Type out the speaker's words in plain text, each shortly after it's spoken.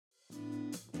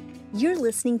You're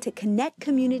listening to Connect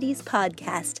Communities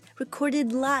podcast,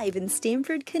 recorded live in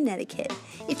Stamford, Connecticut.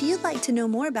 If you'd like to know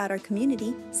more about our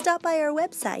community, stop by our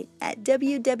website at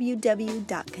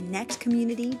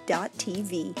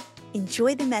www.connectcommunity.tv.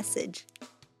 Enjoy the message.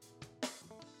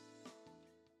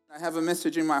 I have a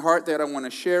message in my heart that I want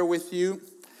to share with you,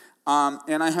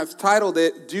 and I have titled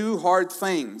it, Do Hard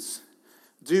Things.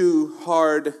 Do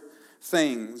Hard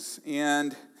Things.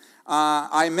 And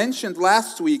I mentioned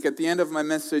last week at the end of my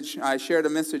message, I shared a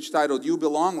message titled You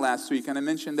Belong last week, and I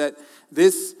mentioned that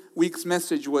this week's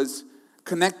message was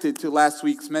connected to last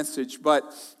week's message,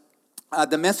 but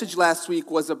the message last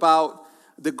week was about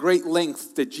the great lengths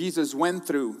that Jesus went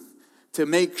through to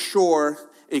make sure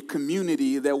a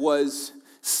community that was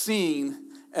seen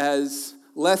as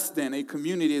less than, a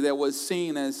community that was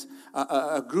seen as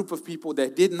a group of people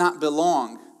that did not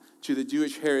belong to the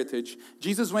Jewish heritage.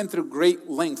 Jesus went through great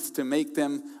lengths to make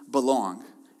them belong,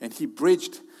 and he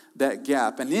bridged that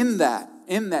gap. And in that,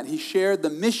 he shared the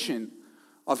mission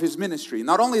of his ministry.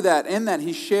 Not only that, in that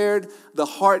he shared the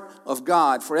heart of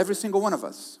God for every single one of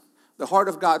us, the heart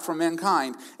of God for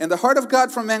mankind. And the heart of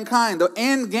God for mankind, the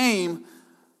end game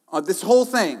of this whole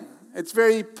thing, it's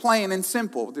very plain and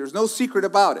simple. There's no secret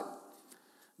about it.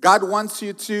 God wants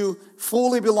you to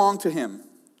fully belong to him,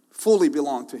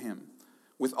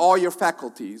 with all your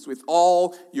faculties, with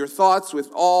all your thoughts, with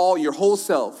all your whole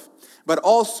self. But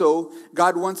also,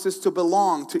 God wants us to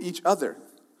belong to each other,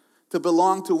 to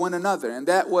belong to one another. And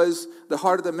that was the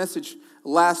heart of the message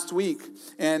last week.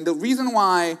 And the reason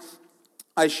why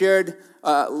I shared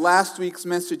last week's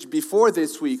message before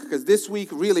this week, because this week,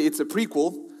 really, it's a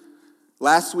prequel.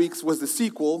 Last week's was the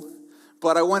sequel,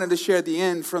 but I wanted to share the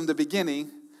end from the beginning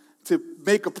to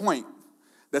make a point.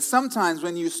 That sometimes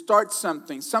when you start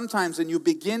something, sometimes when you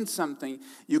begin something,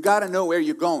 you got to know where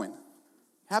you're going.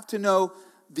 You have to know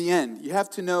the end. You have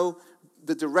to know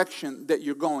the direction that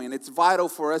you're going. It's vital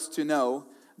for us to know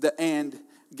the end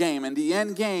game. And the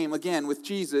end game, again, with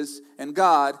Jesus and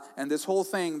God and this whole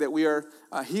thing that we are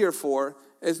here for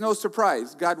is no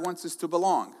surprise. God wants us to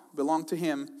belong to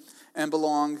him and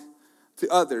belong to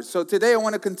others. So today I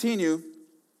want to continue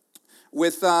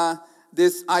with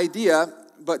this idea,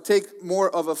 but take more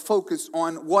of a focus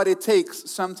on what it takes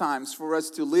sometimes for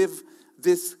us to live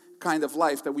this kind of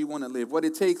life that we want to live. What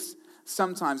it takes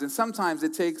sometimes. And sometimes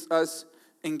it takes us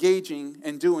engaging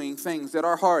and doing things that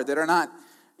are hard, that are not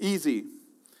easy.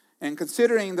 And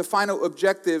considering the final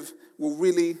objective will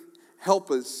really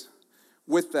help us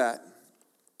with that.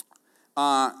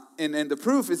 And the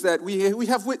proof is that we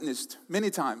have witnessed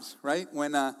many times, right?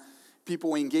 When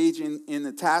people engage in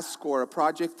a task or a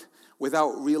project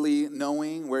without really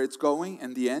knowing where it's going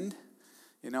in the end.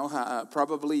 You know,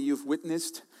 probably you've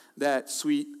witnessed that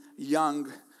sweet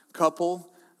young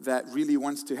couple that really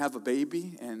wants to have a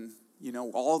baby, and, you know,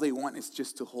 all they want is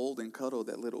just to hold and cuddle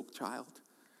that little child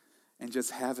and just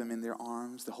have him in their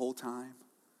arms the whole time.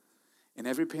 And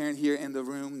every parent here in the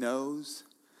room knows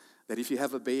that if you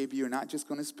have a baby, you're not just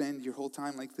going to spend your whole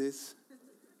time like this,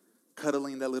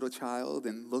 cuddling that little child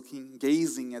and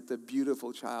gazing at the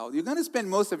beautiful child. You're going to spend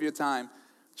most of your time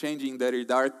changing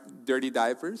dirty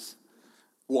diapers,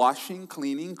 washing,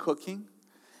 cleaning, cooking.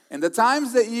 And the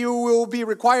times that you will be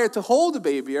required to hold a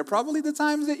baby are probably the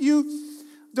times that you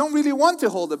don't really want to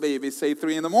hold a baby, say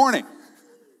 3 a.m.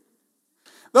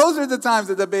 Those are the times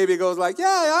that the baby goes like,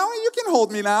 yeah, you can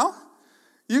hold me now.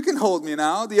 You can hold me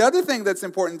now. The other thing that's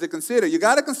important to consider, you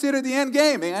got to consider the end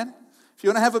game, man. If you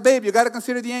want to have a baby, you got to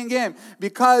consider the end game.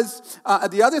 Because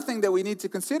the other thing that we need to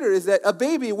consider is that a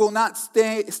baby will not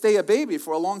stay a baby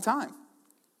for a long time.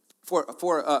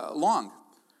 Long.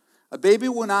 A baby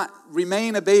will not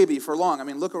remain a baby for long. I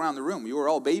mean, look around the room. You were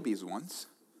all babies once.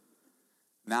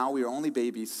 Now we are only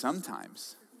babies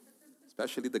sometimes.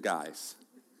 Especially the guys.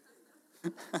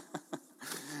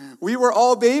 We were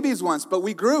all babies once, but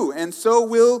we grew, and so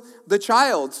will the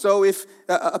child. So if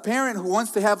a parent who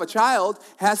wants to have a child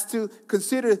has to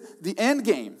consider the end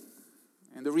game.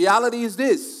 And the reality is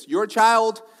this: your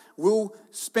child will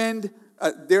spend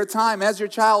their time as your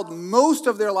child most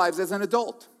of their lives as an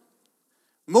adult.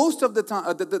 Most of the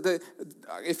time,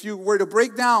 if you were to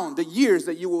break down the years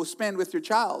that you will spend with your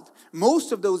child,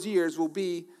 most of those years will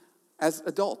be as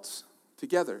adults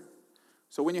together.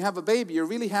 So when you have a baby, you're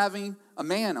really having a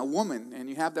man, a woman, and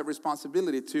you have that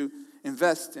responsibility to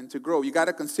invest and to grow. You got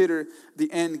to consider the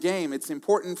end game. It's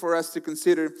important for us to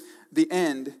consider the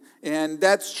end. And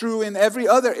that's true in every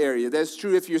other area. That's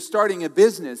true if you're starting a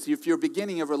business, if you're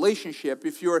beginning a relationship,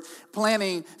 if you're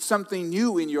planning something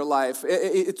new in your life.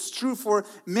 It's true for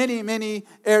many, many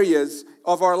areas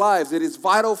of our lives. It is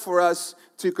vital for us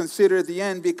to consider the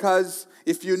end, because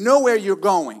if you know where you're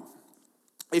going,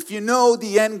 if you know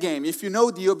the end game, if you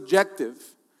know the objective,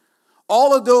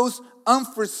 all of those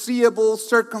unforeseeable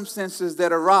circumstances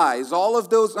that arise, all of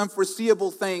those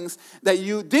unforeseeable things that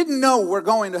you didn't know were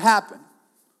going to happen,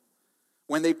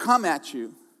 when they come at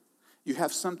you, you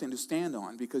have something to stand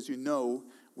on because you know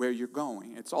where you're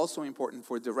going. It's also important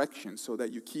for direction so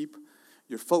that you keep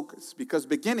your focus, because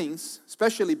beginnings,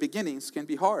 especially beginnings, can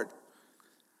be hard.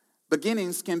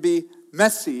 Beginnings can be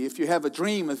messy. If you have a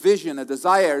dream, a vision, a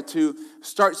desire to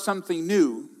start something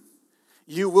new,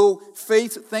 you will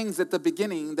face things at the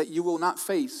beginning that you will not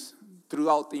face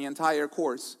throughout the entire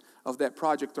course of that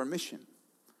project or mission.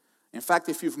 In fact,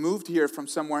 if you've moved here from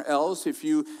somewhere else, if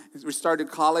you restarted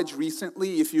college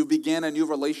recently, if you began a new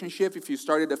relationship, if you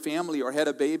started a family or had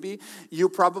a baby, you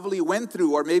probably went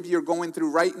through, or maybe you're going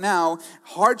through right now,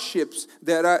 hardships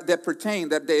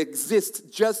that they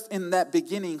exist just in that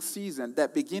beginning season.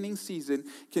 That beginning season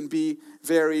can be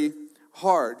very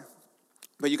hard.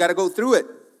 But you got to go through it.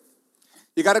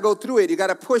 You got to go through it. You got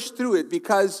to push through it,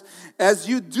 because as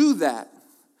you do that,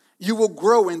 you will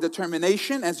grow in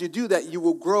determination. As you do that, you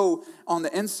will grow on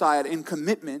the inside in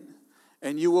commitment,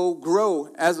 and you will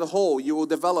grow as a whole. You will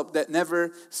develop that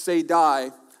never say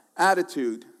die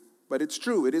attitude. But it's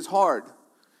true, it is hard.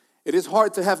 It is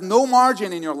hard to have no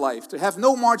margin in your life, to have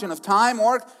no margin of time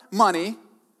or money,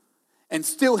 and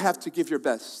still have to give your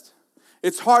best.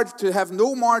 It's hard to have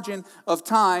no margin of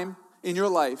time in your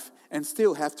life and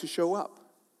still have to show up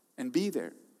and be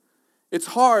there. It's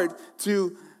hard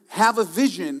to have a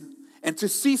vision and to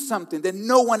see something that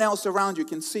no one else around you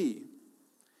can see.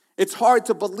 It's hard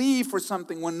to believe for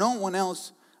something when no one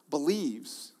else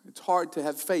believes. It's hard to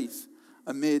have faith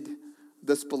amid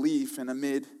disbelief and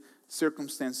amid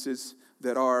circumstances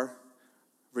that are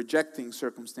rejecting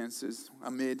circumstances,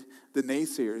 amid the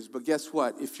naysayers. But guess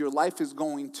what? If your life is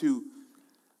going to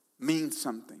mean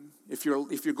something, if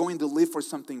you're going to live for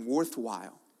something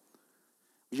worthwhile,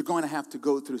 you're going to have to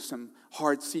go through some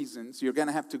hard seasons. You're going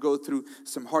to have to go through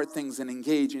some hard things and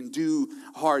engage and do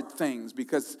hard things,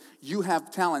 because you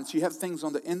have talents, you have things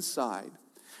on the inside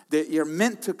that you're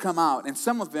meant to come out, and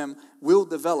some of them will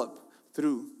develop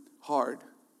through hard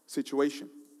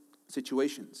situations.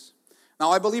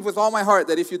 Now, I believe with all my heart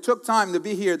that if you took time to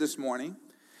be here this morning,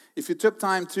 if you took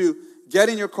time to get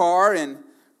in your car and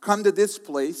come to this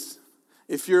place,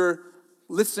 if you're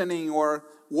listening or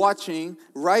watching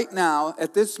right now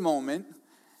at this moment,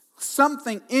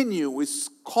 something in you is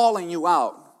calling you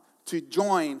out to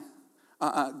join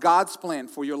God's plan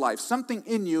for your life. Something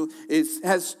in you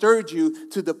has stirred you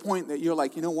to the point that you're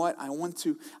like, you know what? I want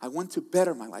to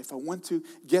better my life. I want to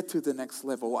get to the next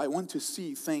level. I want to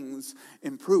see things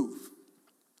improve.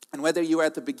 And whether you're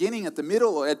at the beginning, at the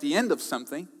middle, or at the end of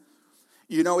something,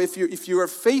 you know, if you are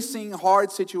facing hard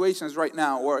situations right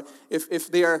now, or if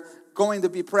they are going to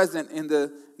be present in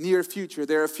the near future,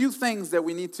 there are a few things that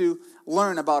we need to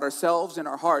learn about ourselves and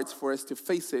our hearts for us to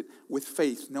face it with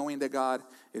faith, knowing that God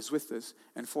is with us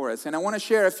and for us. And I want to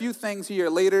share a few things here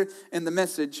later in the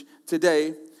message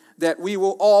today that we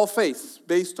will all face,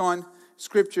 based on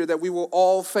Scripture, that we will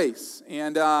all face.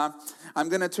 And I'm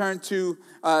going to turn to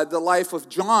the life of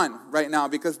John right now,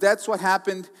 because that's what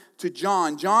happened to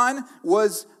John. John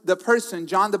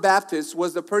the Baptist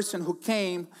was the person who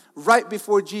came right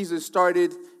before Jesus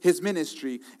started his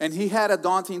ministry, and he had a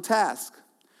daunting task.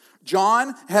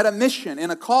 John had a mission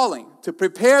and a calling to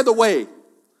prepare the way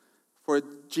for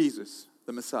Jesus,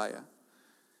 the Messiah.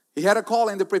 He had a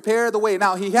calling to prepare the way.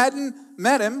 Now, he hadn't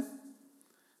met him.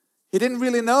 He didn't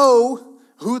really know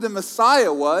who the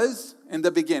Messiah was in the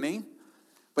beginning,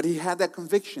 but he had that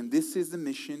conviction. This is the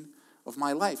mission of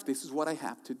my life. This is what I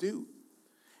have to do.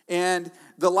 And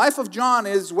the life of John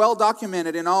is well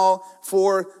documented in all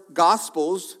four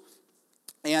Gospels.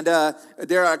 And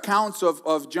there are accounts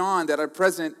of John that are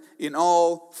present in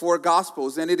all four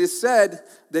Gospels. And it is said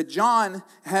that John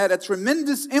had a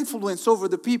tremendous influence over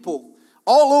the people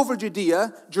all over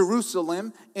Judea,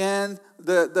 Jerusalem, and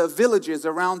the villages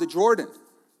around the Jordan.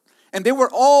 And they were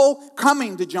all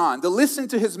coming to John to listen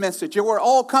to his message. They were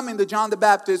all coming to John the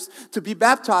Baptist to be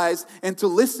baptized and to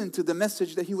listen to the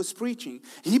message that he was preaching.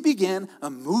 He began a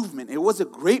movement. It was a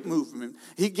great movement.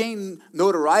 He gained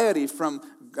notoriety from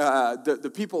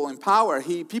the people in power.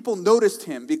 People noticed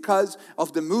him because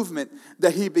of the movement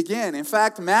that he began. In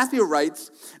fact, Matthew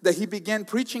writes that he began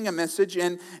preaching a message,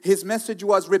 and his message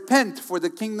was, repent, for the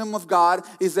kingdom of God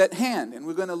is at hand. And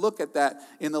we're going to look at that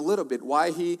in a little bit,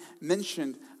 why he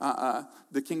mentioned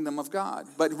the kingdom of God.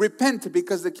 But repent,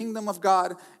 because the kingdom of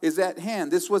God is at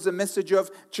hand. This was a message of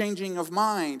changing of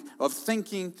mind, of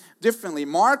thinking differently.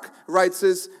 Mark writes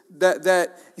us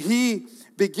that he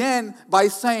began by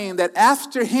saying that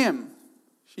after him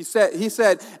He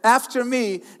said, after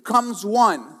me comes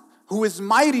one who is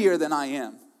mightier than I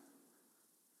am.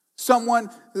 Someone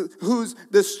whose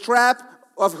the strap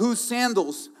of whose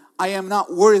sandals I am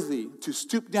not worthy to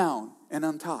stoop down and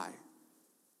untie.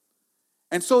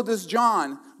 And so this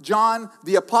John,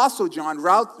 the Apostle John,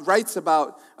 writes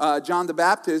about John the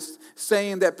Baptist,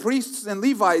 saying that priests and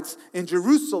Levites in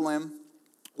Jerusalem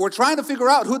were trying to figure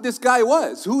out who this guy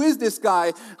was. Who is this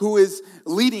guy who is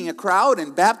leading a crowd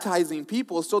and baptizing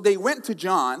people? So they went to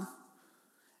John,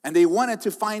 and they wanted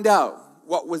to find out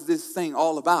what was this thing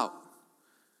all about.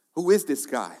 Who is this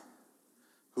guy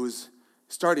who's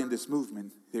starting this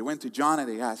movement? They went to John and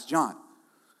they asked, John,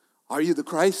 are you the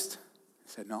Christ? He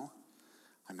said, no,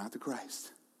 I'm not the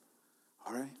Christ.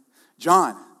 All right.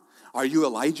 John, are you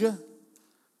Elijah?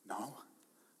 No,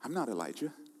 I'm not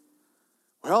Elijah.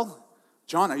 Well,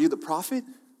 John, are you the prophet?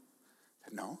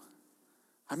 No,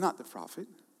 I'm not the prophet.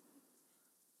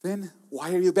 Then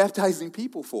why are you baptizing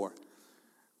people for?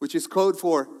 Which is code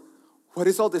for, what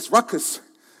is all this ruckus?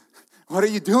 What are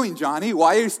you doing, Johnny?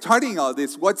 Why are you starting all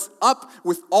this? What's up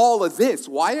with all of this?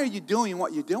 Why are you doing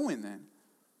what you're doing then?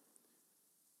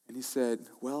 And he said,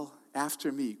 well,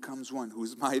 after me comes one who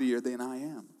is mightier than I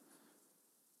am.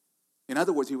 In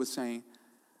other words, he was saying,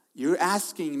 you're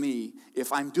asking me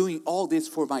if I'm doing all this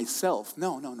for myself.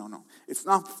 No. It's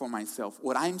not for myself.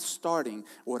 What I'm starting,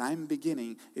 what I'm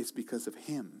beginning is because of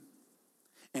him.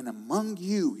 And among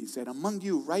you, he said, among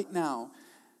you right now,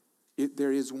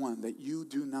 there is one that you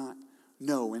do not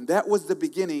know. And that was the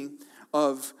beginning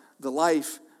of the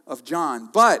life of John.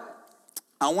 But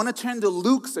I want to turn to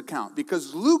Luke's account,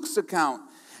 because Luke's account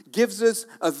gives us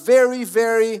a very,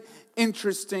 very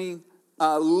interesting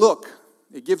look.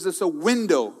 It gives us a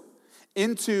window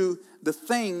into the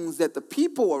things that the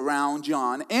people around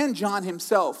John and John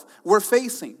himself were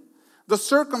facing, the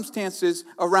circumstances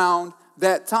around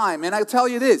that time. And I tell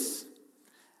you this,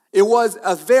 it was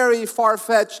a very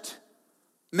far-fetched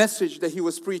message that he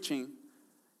was preaching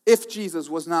if Jesus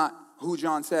was not who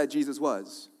John said Jesus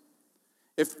was.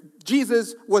 If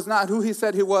Jesus was not who he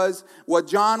said he was, what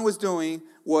John was doing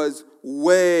was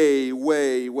way,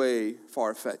 way, way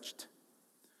far-fetched.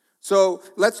 So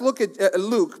let's look at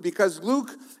Luke, because Luke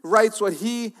writes what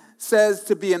he says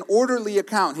to be an orderly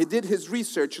account. He did his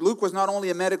research. Luke was not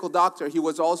only a medical doctor, he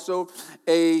was also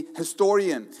a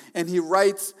historian. And he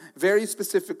writes very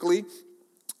specifically,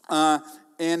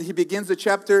 and he begins the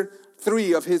chapter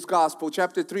 3 of his gospel,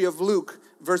 chapter 3 of Luke,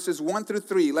 verses 1 through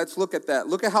 3. Let's look at that.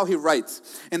 Look at how he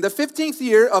writes. In the 15th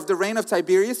year of the reign of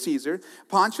Tiberius Caesar,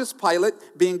 Pontius Pilate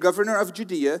being governor of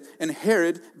Judea, and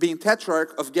Herod being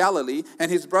tetrarch of Galilee, and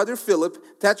his brother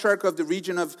Philip, tetrarch of the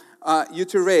region of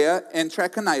Iturea and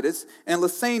Trachonitis, and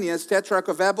Lysanias, tetrarch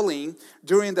of Abilene,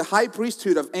 during the high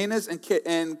priesthood of Annas and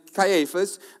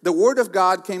Caiaphas, the word of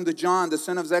God came to John, the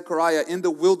son of Zechariah, in the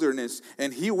wilderness,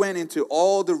 and he went into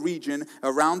all the region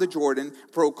around the Jordan,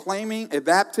 proclaiming a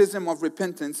baptism of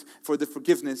repentance for the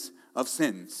forgiveness of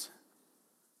sins.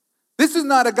 This is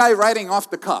not a guy writing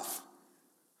off the cuff.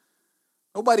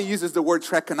 Nobody uses the word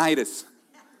Trachonitis.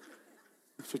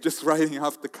 If you're just writing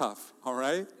off the cuff, all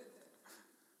right?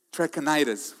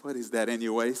 Trachonitis, what is that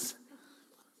anyways?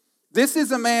 This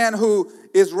is a man who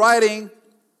is writing,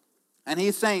 and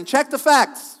he's saying, check the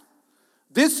facts.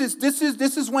 This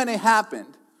is when it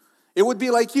happened. It would be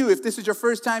like you, if this is your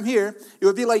first time here, it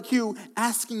would be like you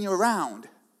asking around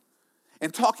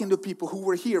and talking to people who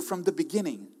were here from the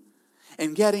beginning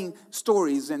and getting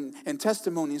stories and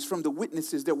testimonies from the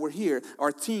witnesses that were here,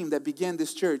 our team that began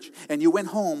this church. And you went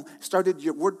home, started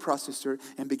your word processor,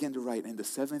 and began to write, in the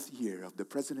 7th year of the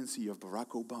presidency of Barack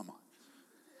Obama,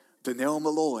 Donnell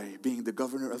Malloy being the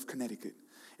governor of Connecticut,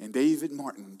 and David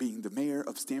Martin being the mayor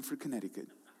of Stamford, Connecticut,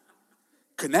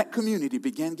 Connect community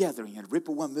began gathering at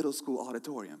Ripple One Middle School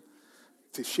auditorium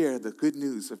to share the good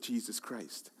news of Jesus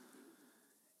Christ.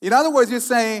 In other words, you're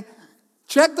saying,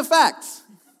 check the facts.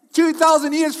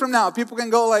 2,000 years from now, people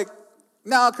can go like,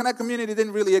 no, Connect community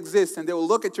didn't really exist. And they will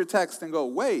look at your text and go,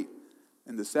 wait,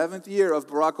 in the 7th year of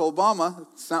Barack Obama,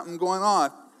 something going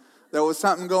on. There was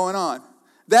something going on.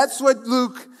 That's what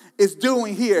Luke is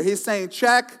doing here. He's saying,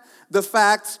 check the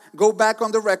facts, go back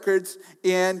on the records,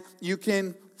 and you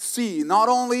can see not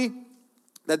only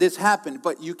that this happened,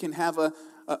 but you can have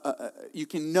you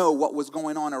can know what was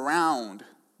going on around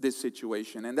this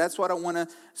situation. And that's what I want to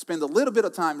spend a little bit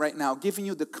of time right now giving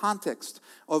you the context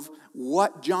of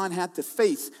what John had to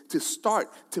face to start,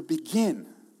 to begin,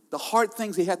 the hard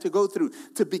things he had to go through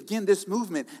to begin this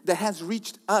movement that has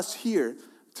reached us here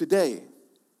today.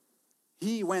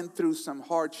 He went through some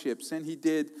hardships and he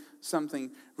did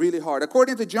something really hard.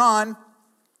 According to John,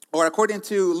 or according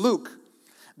to Luke,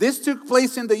 This took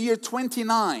place in the year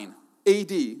 29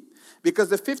 AD, because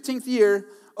the 15th year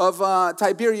of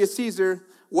Tiberius Caesar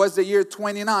was the year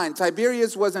 29.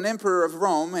 Tiberius was an emperor of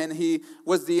Rome, and he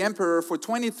was the emperor for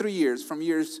 23 years, from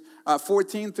years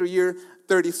 14 through year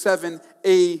 37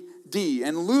 AD.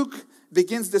 And Luke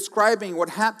begins describing what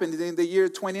happened in the year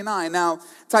 29. Now,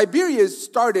 Tiberius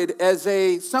started as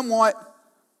a somewhat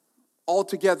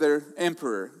altogether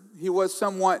emperor. He was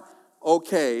somewhat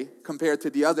okay compared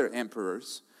to the other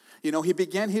emperors. You know, he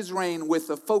began his reign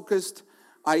with a focused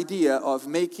idea of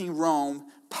making Rome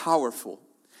powerful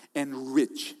and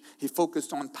rich. He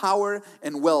focused on power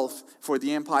and wealth for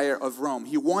the empire of Rome.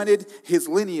 He wanted his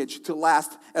lineage to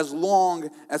last as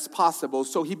long as possible.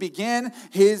 So he began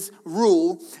his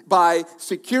rule by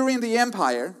securing the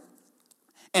empire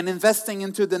and investing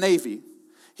into the navy.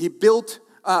 He built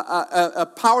a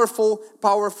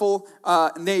powerful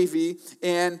navy,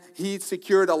 and he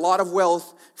secured a lot of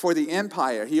wealth for the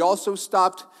empire. He also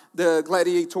stopped the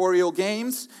gladiatorial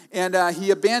games, and he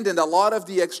abandoned a lot of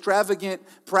the extravagant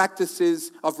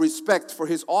practices of respect for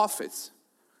his office.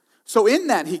 So in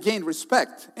that, he gained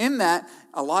respect. In that,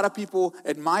 a lot of people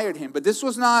admired him. But this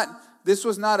was not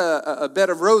a bed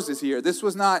of roses here. This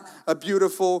was not a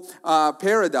beautiful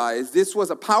paradise. This was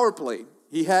a power play.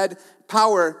 He had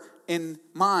power in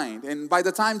mind. And by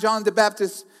the time John the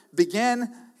Baptist began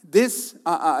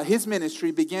his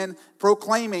ministry, began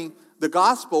proclaiming the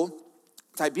gospel,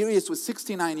 Tiberius was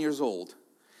 69 years old.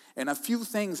 And a few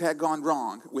things had gone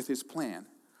wrong with his plan.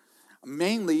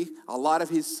 Mainly, a lot of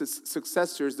his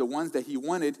successors, the ones that he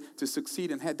wanted to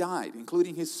succeed in, had died,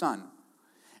 including his son.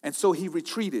 And so he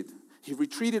retreated. He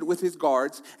retreated with his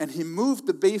guards, and he moved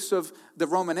the base of the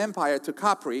Roman Empire to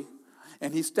Capri,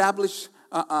 and he established,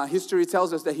 history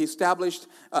tells us that he established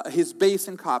his base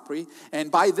in Capri,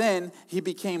 and by then, he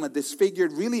became a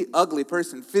disfigured, really ugly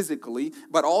person physically,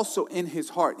 but also in his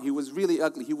heart. He was really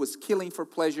ugly. He was killing for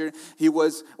pleasure. He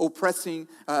was oppressing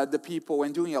the people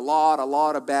and doing a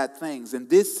lot of bad things. And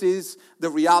this is the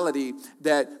reality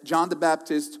that John the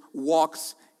Baptist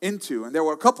walks into. And there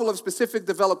were a couple of specific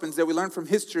developments that we learned from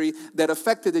history that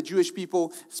affected the Jewish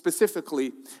people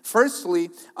specifically.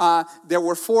 Firstly, there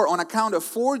were on account of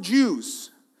 4 Jews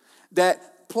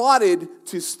that plotted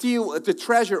to steal the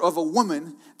treasure of a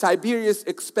woman, Tiberius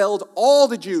expelled all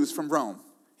the Jews from Rome.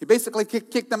 He basically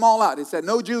kicked them all out. He said,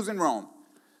 no Jews in Rome.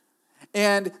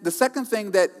 And the second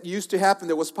thing that used to happen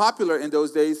that was popular in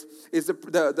those days is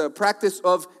the practice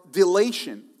of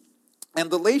delation. And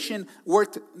delation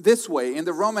worked this way. In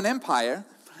the Roman Empire,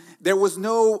 there was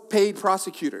no paid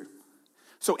prosecutor.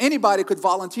 So anybody could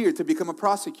volunteer to become a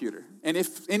prosecutor. And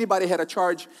if anybody had a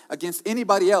charge against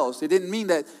anybody else, it didn't mean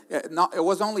that it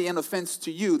was only an offense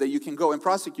to you that you can go and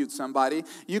prosecute somebody.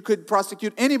 You could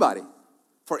prosecute anybody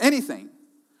for anything.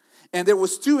 And there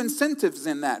was 2 incentives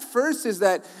in that. First is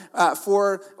that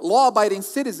for law-abiding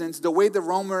citizens, the way the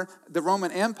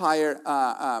Roman Empire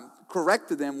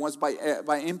corrected them was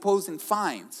by imposing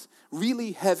fines,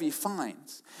 really heavy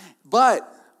fines.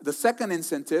 But the second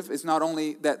incentive is not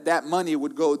only that money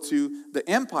would go to the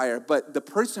empire, but the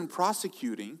person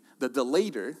prosecuting, the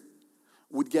delator,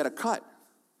 would get a cut.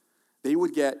 They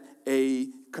would get a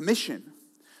commission.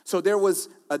 So there was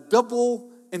a double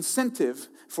incentive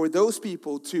for those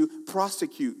people to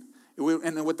prosecute.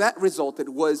 And what that resulted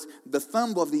was the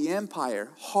thumb of the empire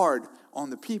hard on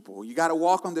the people. You got to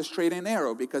walk on the straight and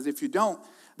narrow, because if you don't,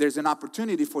 there's an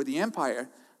opportunity for the empire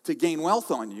to gain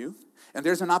wealth on you, and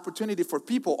there's an opportunity for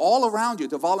people all around you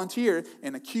to volunteer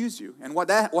and accuse you. And what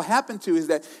happened to is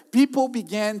that people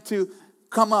began to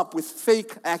come up with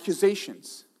fake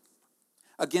accusations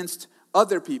against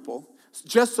other people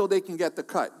just so they can get the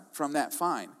cut from that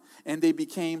fine. And they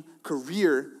became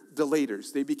career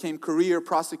delators. They became career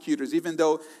prosecutors, even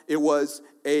though it was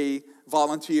a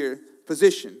volunteer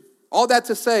position. All that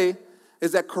to say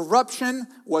is that corruption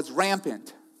was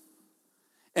rampant.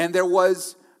 And there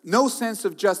was no sense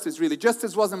of justice, really.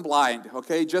 Justice wasn't blind,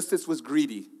 okay? Justice was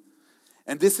greedy.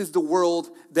 And this is the world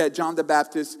that John the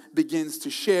Baptist begins to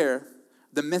share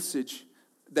the message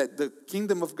that the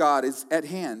kingdom of God is at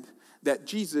hand, that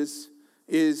Jesus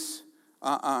is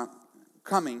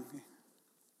coming,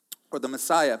 or the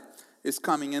Messiah is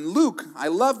coming. And Luke, I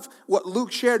love what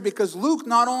Luke shared, because Luke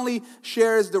not only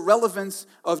shares the relevance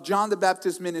of John the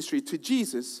Baptist's ministry to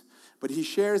Jesus, but he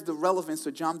shares the relevance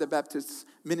of John the Baptist's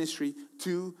ministry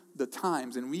to the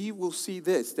times. And we will see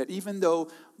this, that even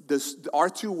though our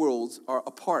 2 worlds are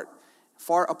apart,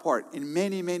 far apart in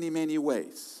many, many, many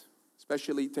ways,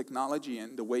 especially technology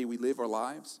and the way we live our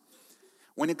lives,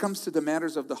 when it comes to the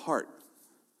matters of the heart,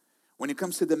 when it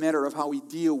comes to the matter of how we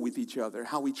deal with each other,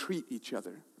 how we treat each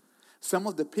other, some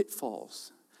of the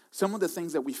pitfalls, Some of the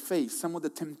things that we face, some of the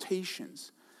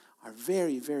temptations are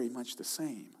very, very much the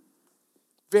same.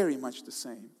 Very much the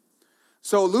same.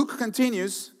 So Luke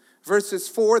continues, verses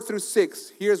 4 through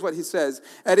 6. Here's what he says.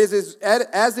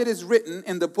 As it is written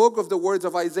in the book of the words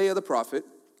of Isaiah the prophet,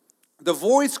 the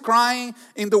voice crying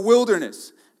in the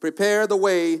wilderness, prepare the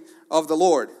way of the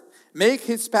Lord. Make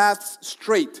his paths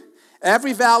straight.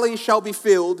 Every valley shall be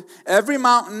filled, every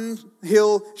mountain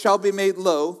hill shall be made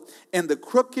low, and the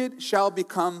crooked shall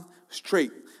become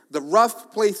straight. The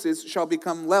rough places shall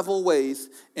become level ways,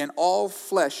 and all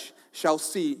flesh shall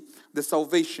see the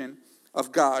salvation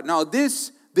of God. Now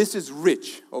this is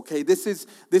rich, okay? This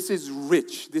is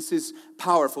rich. This is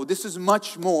powerful. This is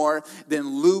much more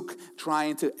than Luke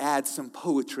trying to add some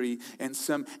poetry and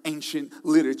some ancient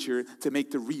literature to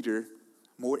make the reader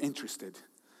more interested.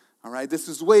 All right, this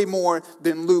is way more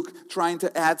than Luke trying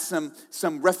to add some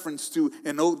reference to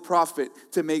an old prophet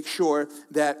to make sure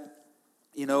that,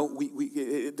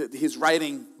 his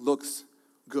writing looks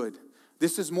good.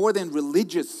 This is more than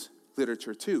religious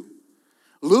literature too.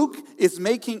 Luke is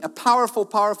making a powerful,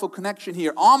 powerful connection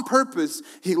here. On purpose,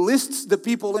 he lists the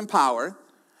people in power.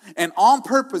 And on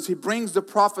purpose, he brings the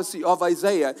prophecy of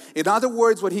Isaiah. In other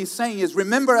words, what he's saying is,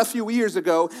 remember a few years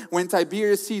ago when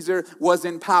Tiberius Caesar was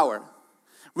in power.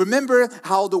 Remember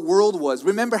how the world was.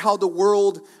 Remember how the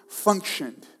world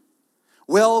functioned.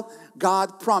 Well,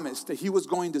 God promised that he was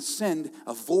going to send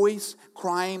a voice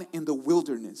crying in the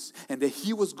wilderness, and that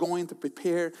he was going to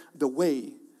prepare the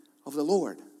way of the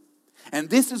Lord. And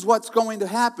this is what's going to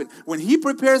happen. When he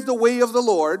prepares the way of the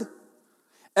Lord,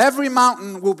 every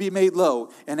mountain will be made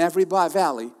low, and every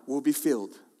valley will be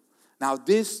filled. Now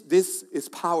this is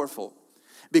powerful,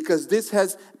 because this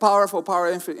has powerful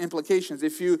implications.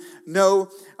 If you know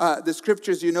the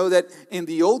scriptures, you know that in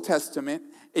the Old Testament,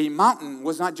 a mountain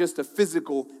was not just a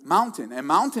physical mountain. A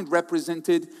mountain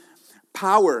represented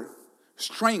power,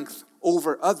 strength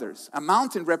over others. A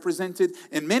mountain represented,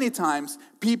 in many times,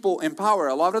 people in power.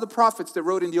 A lot of the prophets that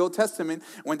wrote in the Old Testament,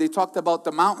 when they talked about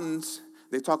the mountains,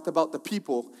 they talked about the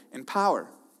people in power.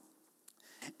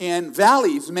 And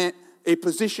valleys meant a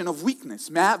position of weakness.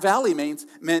 Valley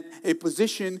meant a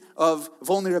position of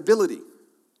vulnerability.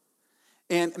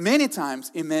 And many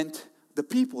times it meant the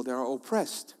people that are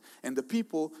oppressed and the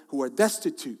people who are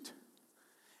destitute.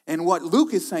 And what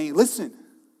Luke is saying, listen,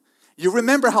 you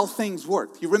remember how things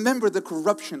worked. You remember the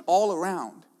corruption all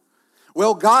around.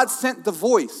 Well, God sent the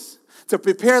voice to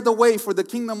prepare the way for the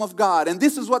kingdom of God. And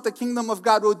this is what the kingdom of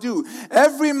God will do.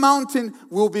 Every mountain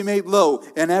will be made low,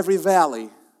 and every valley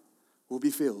will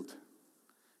be filled.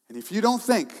 And if you don't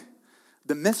think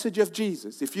the message of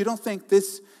Jesus, if you don't think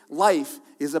this life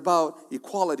is about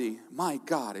equality, my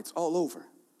God, it's all over.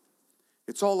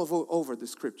 It's all over the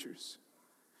scriptures.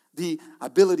 The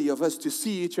ability of us to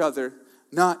see each other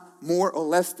not more or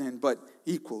less than, but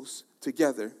equals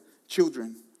together,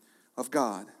 children of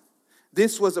God.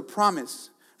 This was a promise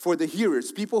for the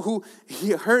hearers, people who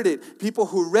heard it, people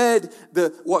who read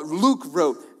what Luke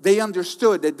wrote. They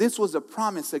understood that this was a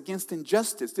promise against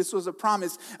injustice. This was a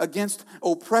promise against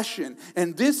oppression.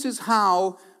 And this is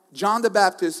how John the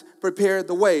Baptist prepared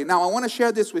the way. Now, I want to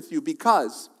share this with you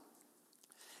because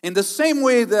in the same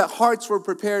way that hearts were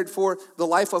prepared for the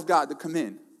life of God to come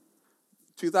in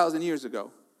 2,000 years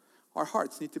ago, our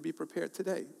hearts need to be prepared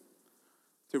today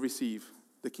to receive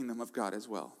the kingdom of God as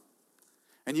well.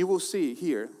 And you will see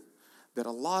here that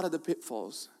a lot of the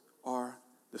pitfalls are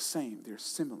the same. They're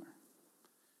similar.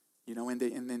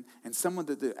 And some of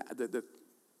the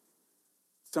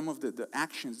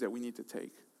actions that we need to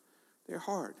take, they're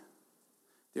hard.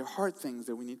 They're hard things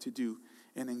that we need to do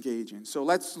and engage in. So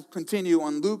let's continue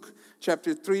on Luke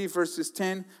chapter 3, verses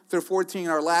 10 through 14,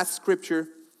 our last scripture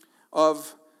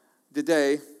of the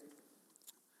day.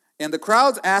 And the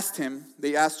crowds asked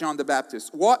John the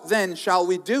Baptist, what then shall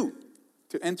we do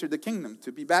to enter the kingdom,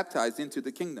 to be baptized into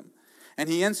the kingdom? And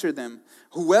he answered them,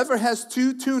 whoever has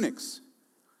 2 tunics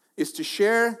is to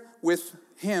share with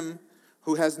him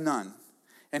who has none.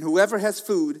 And whoever has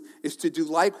food is to do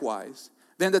likewise.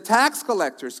 Then the tax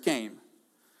collectors came.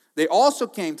 They also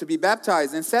came to be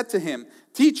baptized and said to him,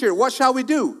 teacher, what shall we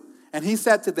do? And he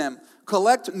said to them,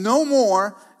 collect no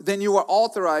more than you are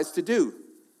authorized to do.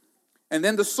 And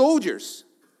then the soldiers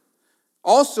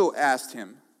also asked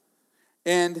him,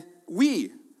 and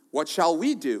we, what shall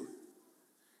we do?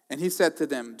 And he said to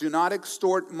them, do not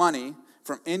extort money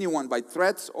from anyone by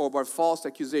threats or by false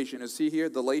accusation. You see here,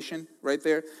 delation right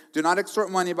there. Do not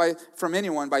extort money from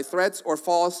anyone by threats or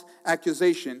false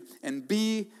accusation, and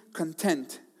be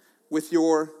content with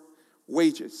your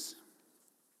wages.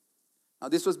 Now,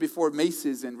 this was before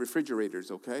maces and refrigerators,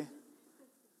 okay?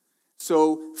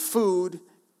 So food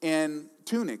and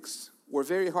tunics were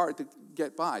very hard to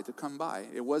come by.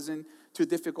 It wasn't too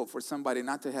difficult for somebody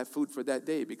not to have food for that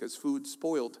day because food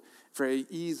spoiled very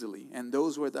easily. And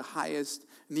those were the highest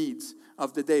needs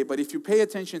of the day. But if you pay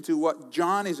attention to what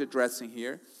John is addressing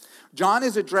here, John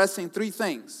is addressing three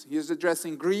things. He is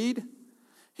addressing greed,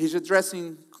 he's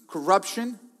addressing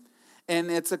corruption,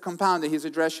 and it's a compound that he's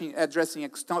addressing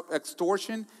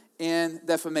extortion and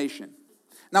defamation.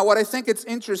 Now, what I think it's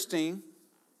interesting,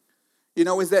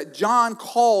 is that John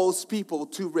calls people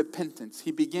to repentance.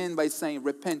 He began by saying,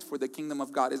 repent, for the kingdom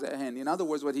of God is at hand. In other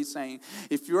words, what he's saying,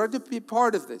 if you are to be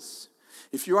part of this,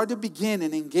 if you are to begin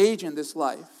and engage in this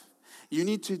life, you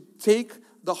need to take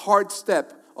the hard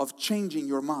step of changing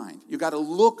your mind. You got to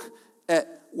look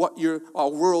at our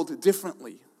world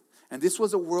differently. And this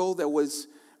was a world that was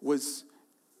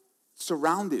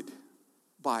surrounded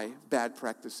by bad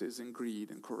practices and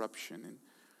greed and corruption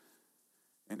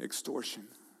and extortion.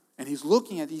 And he's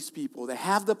looking at these people that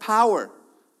have the power.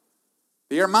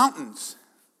 They are mountains.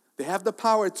 They have the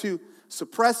power to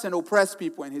suppress and oppress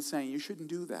people. And he's saying, you shouldn't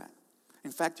do that.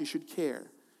 In fact, you should care.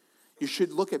 You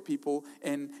should look at people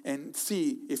and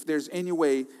see if there's any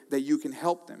way that you can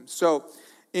help them. So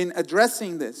in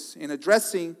addressing these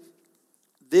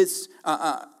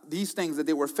things that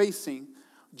they were facing,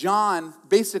 John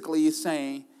basically is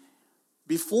saying,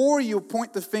 before you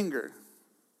point the finger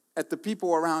at the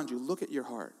people around you, look at your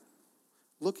heart.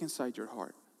 Look inside your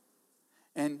heart.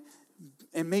 And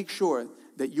make sure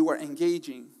that you are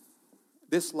engaging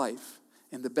this life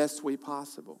in the best way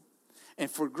possible. And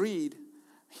for greed,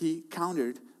 he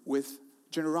countered with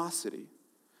generosity.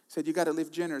 He said, you got to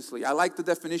live generously. I like the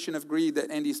definition of greed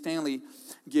that Andy Stanley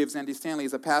gives. Andy Stanley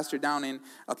is a pastor down in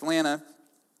Atlanta,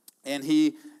 and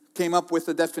he came up with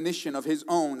a definition of his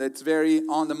own that's very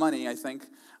on the money, I think.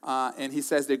 And he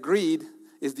says that greed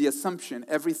is the assumption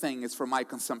everything is for my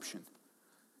consumption.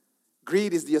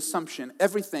 Greed is the assumption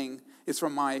everything is for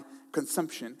my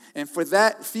consumption. And for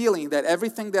that feeling that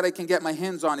everything that I can get my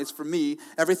hands on is for me,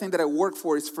 everything that I work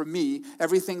for is for me,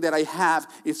 everything that I have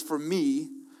is for me,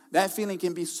 that feeling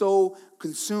can be so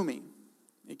consuming.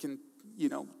 It can,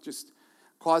 just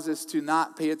cause us to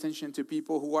not pay attention to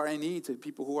people who are in need, to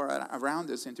people who are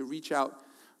around us, and to reach out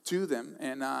to them.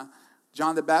 And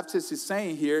John the Baptist is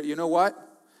saying here, you know what?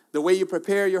 The way you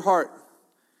prepare your heart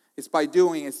is by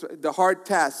doing, it's the hard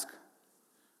task.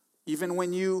 Even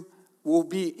when you will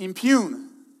be impugned.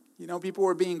 People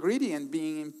were being greedy and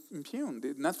being impugned.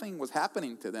 Nothing was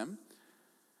happening to them.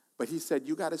 But he said,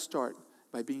 you got to start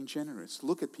by being generous.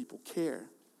 Look at people, care.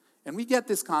 And we get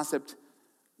this concept,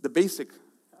 the basic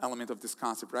element of this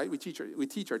concept, right? We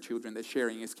teach our children that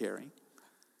sharing is caring.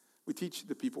 We teach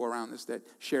the people around us that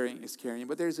sharing is caring.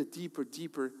 But there's a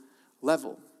deeper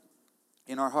level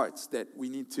in our hearts that we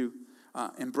need to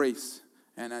embrace.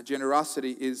 And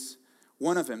generosity is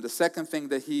one of them. The second thing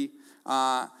that he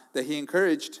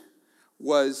encouraged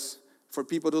was for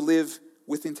people to live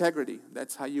with integrity.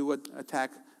 That's how you would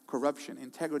attack corruption.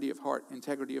 Integrity of heart,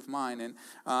 integrity of mind. And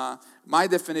my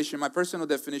personal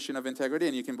definition of integrity,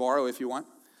 and you can borrow if you want,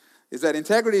 is that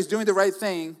integrity is doing the right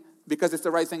thing because it's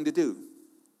the right thing to do.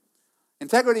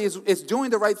 Integrity is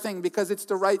doing the right thing because it's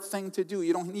the right thing to do.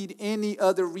 You don't need any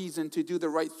other reason to do the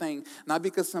right thing. Not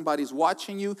because somebody's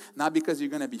watching you, not because you're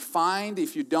going to be fined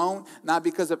if you don't, not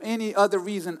because of any other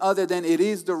reason other than it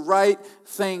is the right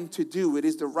thing to do. It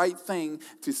is the right thing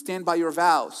to stand by your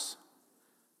vows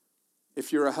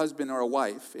if you're a husband or a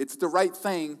wife. It's the right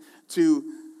thing to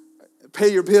pay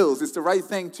your bills. It's the right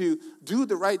thing to do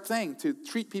the right thing, to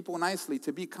treat people nicely,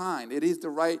 to be kind. It is the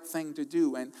right thing to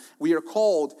do. And we are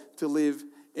called to live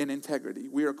in integrity.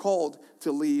 We are called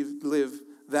to live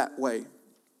that way.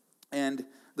 And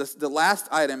the last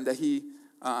item that he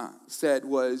said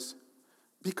was,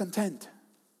 be content.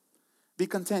 Be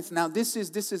content. Now, this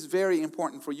is very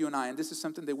important for you and I, and this is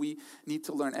something that we need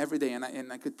to learn every day.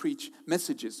 And I could preach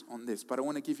messages on this, but I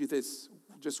want to give you this,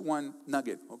 just one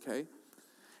nugget, okay?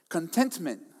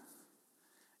 Contentment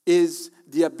is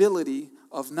the ability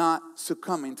of not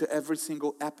succumbing to every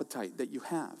single appetite that you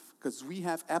have. Because we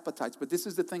have appetites, but this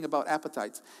is the thing about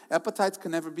appetites. Appetites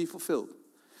can never be fulfilled.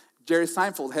 Jerry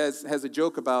Seinfeld has a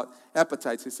joke about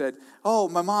appetites. He said,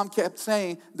 my mom kept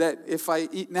saying that if I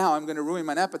eat now, I'm going to ruin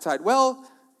my appetite. Well,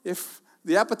 if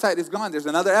the appetite is gone, there's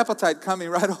another appetite coming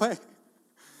right away.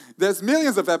 There's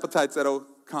millions of appetites that will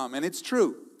come, and it's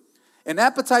true. An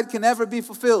appetite can never be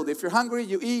fulfilled. If you're hungry,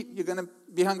 you eat, you're going to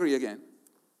be hungry again.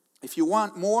 If you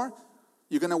want more,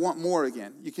 you're going to want more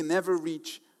again. You can never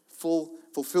reach full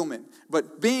fulfillment.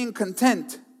 But being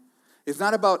content is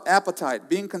not about appetite.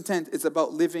 Being content is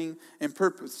about living in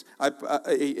purpose.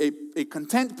 A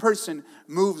content person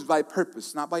moves by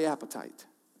purpose, not by appetite.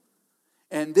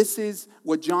 And this is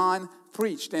what John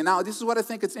preached. And now this is what I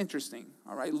think is interesting,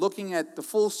 all right, looking at the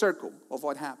full circle of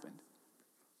what happened.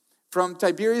 From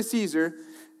Tiberius Caesar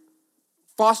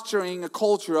fostering a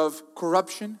culture of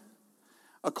corruption,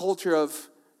 a culture of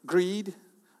greed,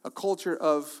 a culture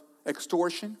of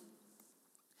extortion,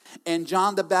 and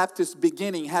John the Baptist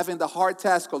beginning, having the hard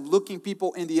task of looking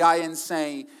people in the eye and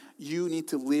saying, you need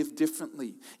to live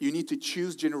differently. You need to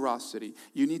choose generosity.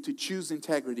 You need to choose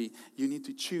integrity. You need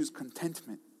to choose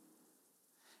contentment.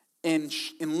 In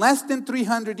less than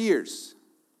 300 years,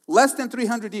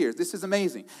 this is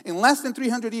amazing. In less than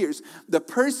 300 years, the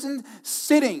person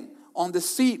sitting on the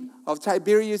seat of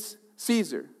Tiberius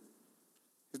Caesar,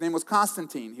 his name was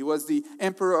Constantine. He was the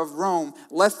emperor of Rome.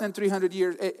 Less than 300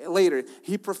 years later,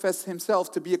 he professed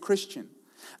himself to be a Christian.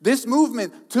 This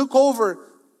movement took over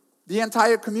the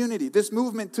entire community. This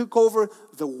movement took over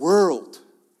the world,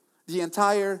 the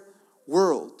entire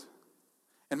world.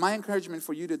 And my encouragement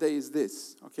for you today is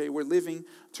this, okay? We're living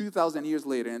 2,000 years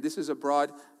later, and this is a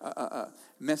broad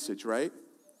message, right?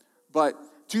 But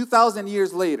 2,000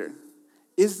 years later,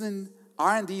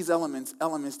 aren't these elements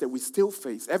that we still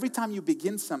face? Every time you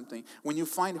begin something, when you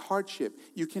find hardship,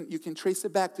 you can trace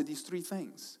it back to these three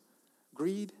things: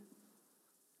 greed,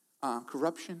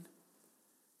 corruption,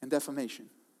 and defamation.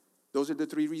 Those are the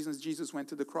three reasons Jesus went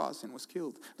to the cross and was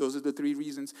killed. Those are the three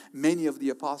reasons many of the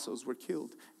apostles were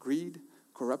killed: greed,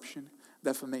 corruption,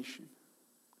 defamation.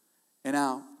 And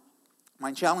now,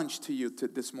 my challenge to you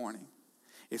this morning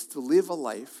is to live a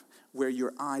life where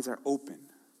your eyes are open.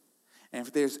 And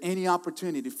if there's any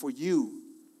opportunity for you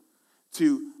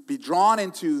to be drawn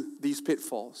into these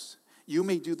pitfalls, you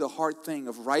may do the hard thing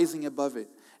of rising above it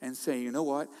and say, you know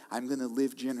what? I'm going to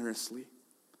live generously.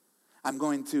 I'm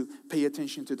going to pay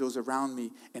attention to those around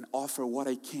me and offer what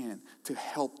I can to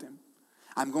help them.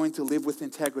 I'm going to live with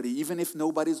integrity. Even if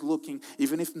nobody's looking,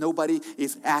 even if nobody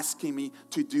is asking me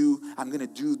to do, I'm going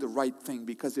to do the right thing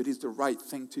because it is the right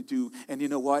thing to do. And you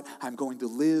know what? I'm going to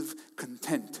live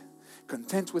content.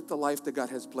 Content with the life that God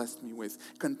has blessed me with.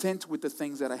 Content with the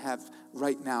things that I have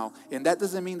right now. And that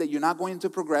doesn't mean that you're not going to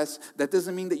progress. That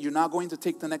doesn't mean that you're not going to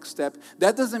take the next step.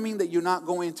 That doesn't mean that you're not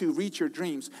going to reach your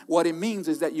dreams. What it means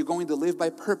is that you're going to live by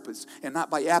purpose and not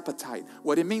by appetite.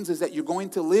 What it means is that you're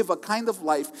going to live a kind of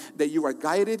life that you are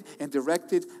guided and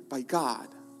directed by God,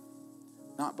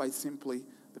 not by simply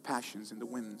the passions and the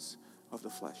whims of the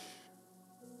flesh.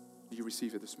 Do you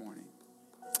receive it this morning?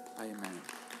 Amen.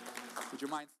 Would you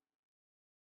mind?